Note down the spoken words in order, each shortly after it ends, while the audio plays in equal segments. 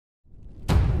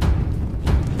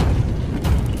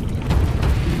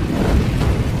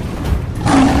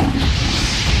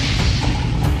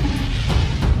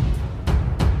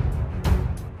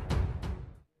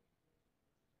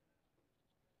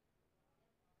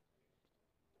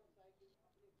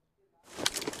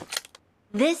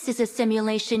This is a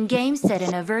simulation game set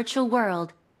in a virtual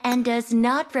world and does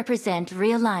not represent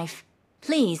real life.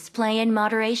 Please play in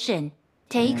moderation,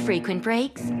 take frequent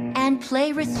breaks, and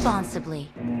play responsibly.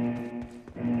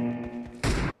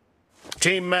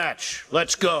 Team match,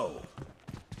 let's go.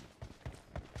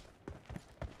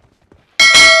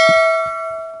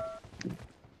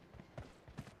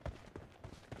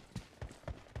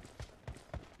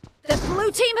 The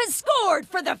blue team has scored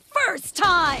for the first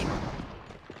time!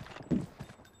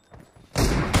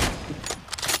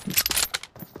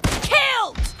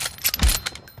 Killed!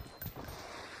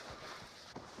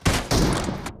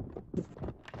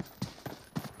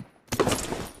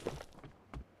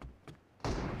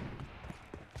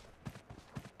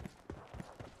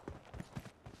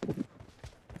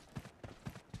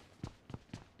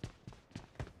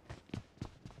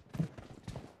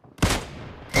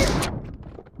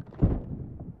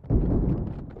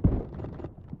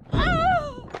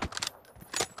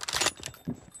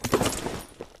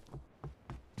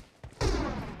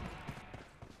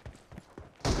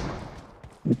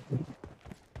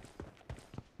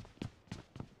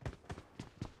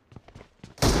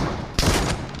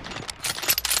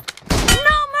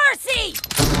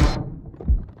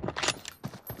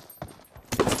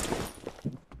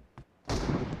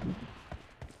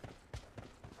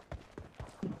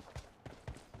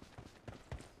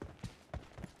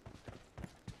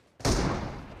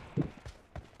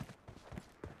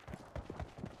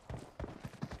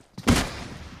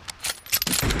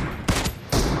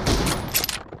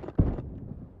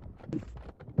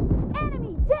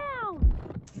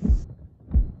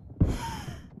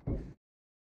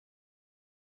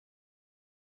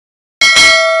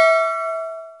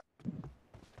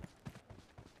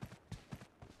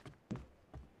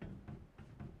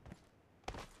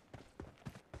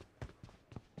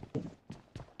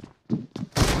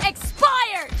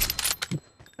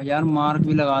 यार mark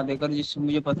भी लगा देकर जिससे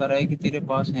मुझे पता रहे कि तेरे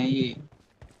पास है ये।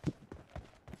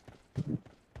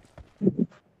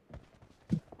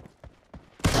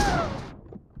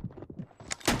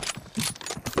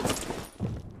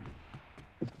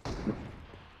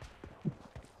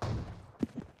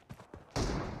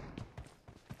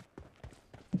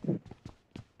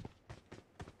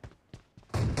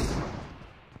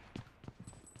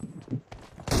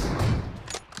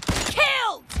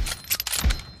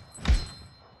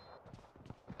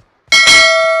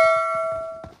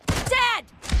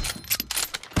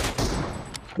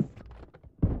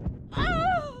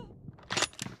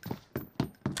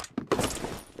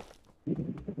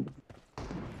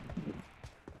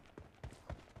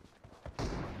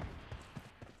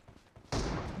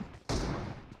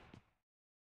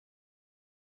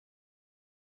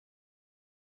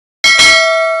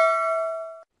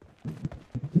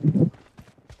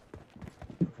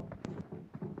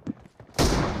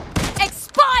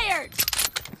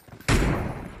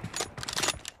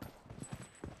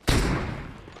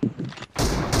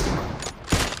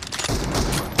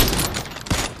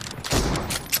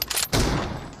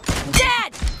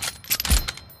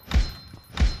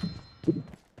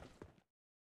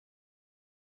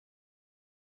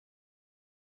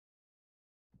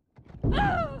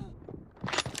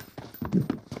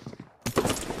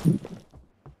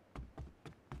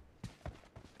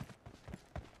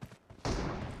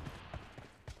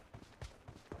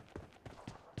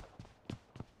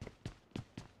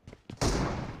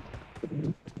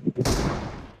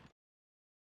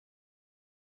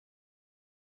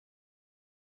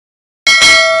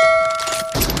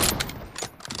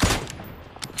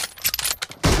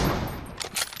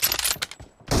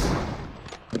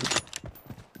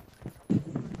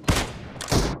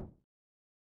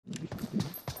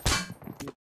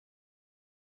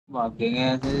 भागेंगे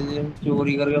ऐसे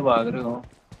चोरी करके भाग रहे हो।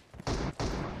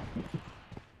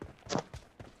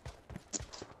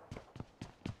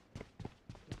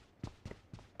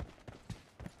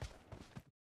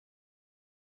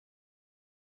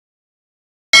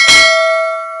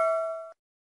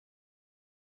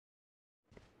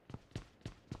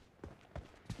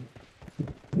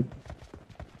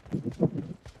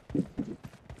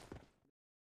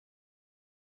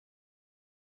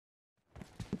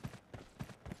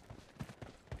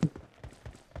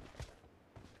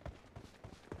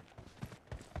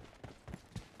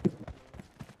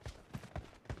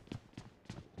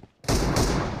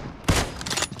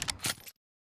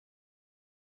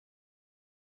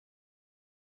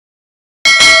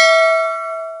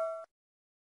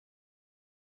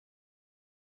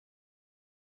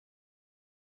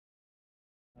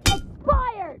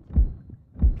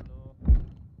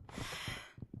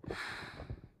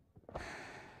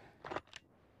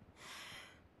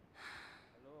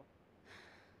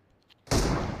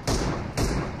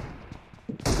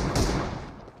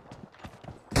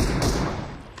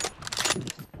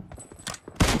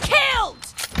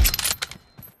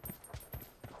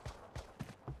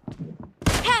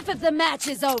 Half of the match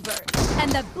is over,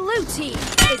 and the blue team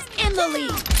is in the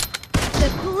lead. The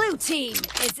blue team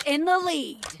is in the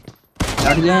lead.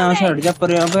 हट जा यहाँ से, हट जा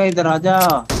पर। अबे इधर आजा,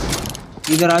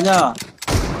 इधर आजा।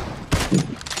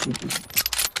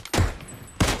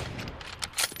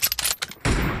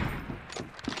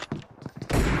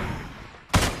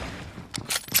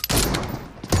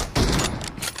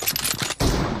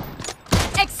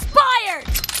 Expired!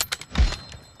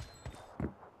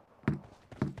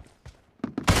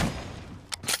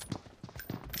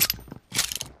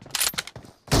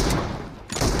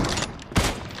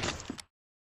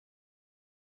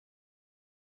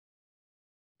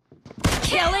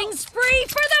 Killing spree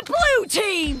for the blue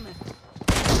team!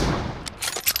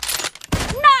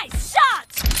 Nice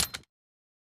shot!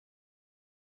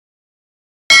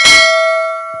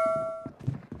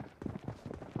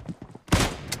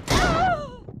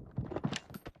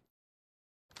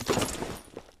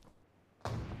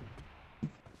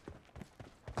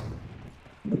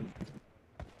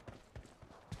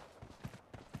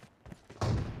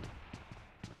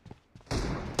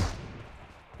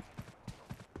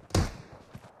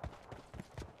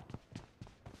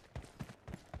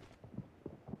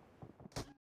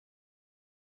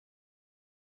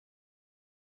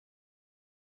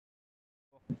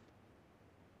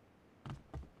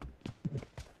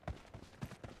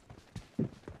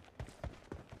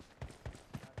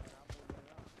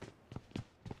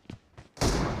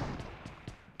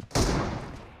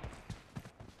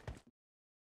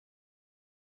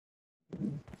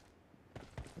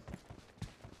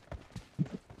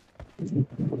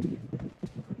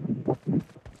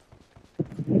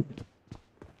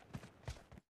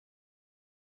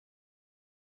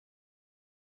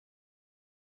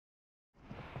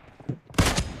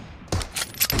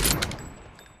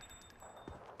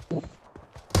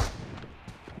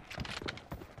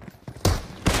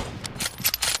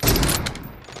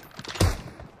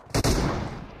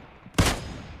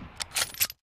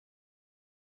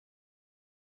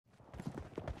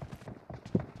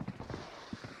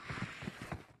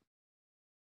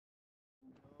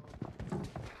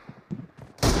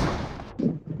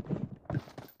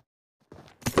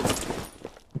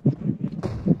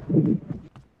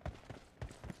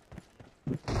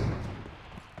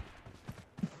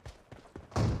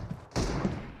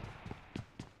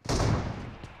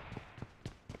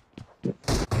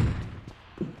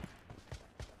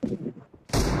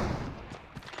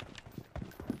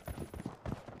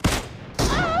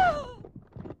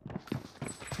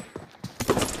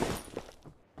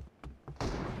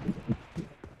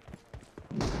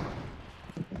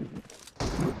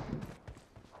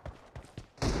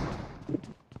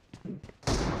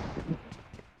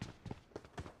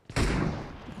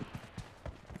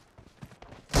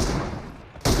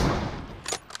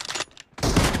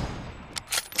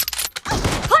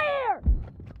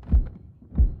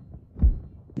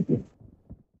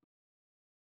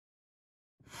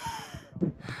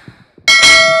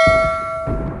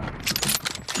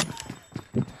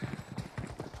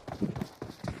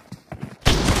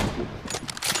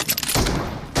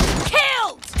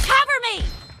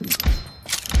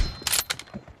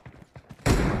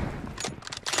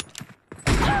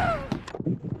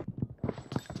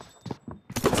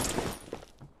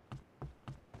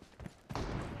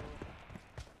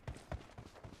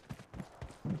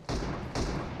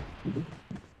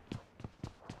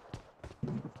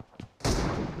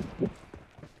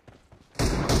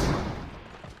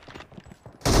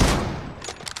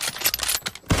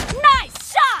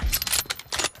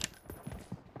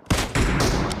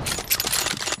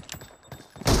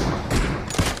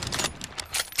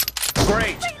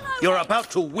 Great! You're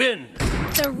about to win!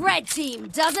 The red team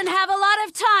doesn't have a lot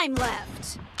of time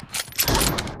left.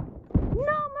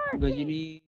 No mercy!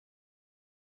 Ghazni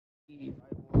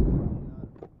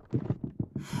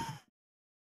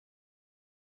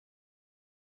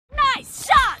Nice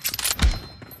shot!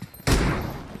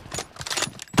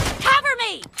 Cover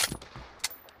me!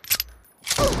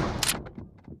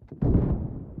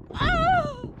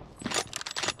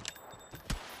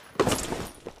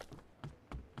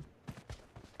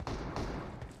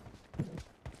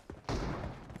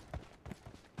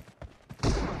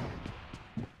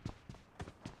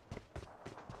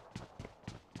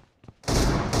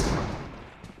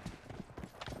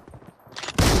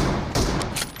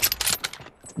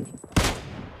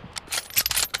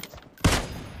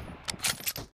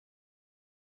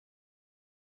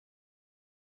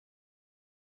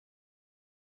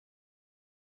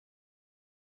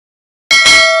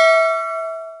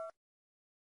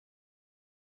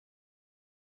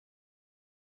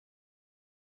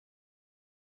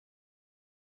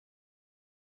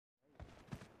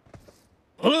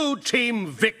 Blue team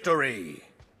victory!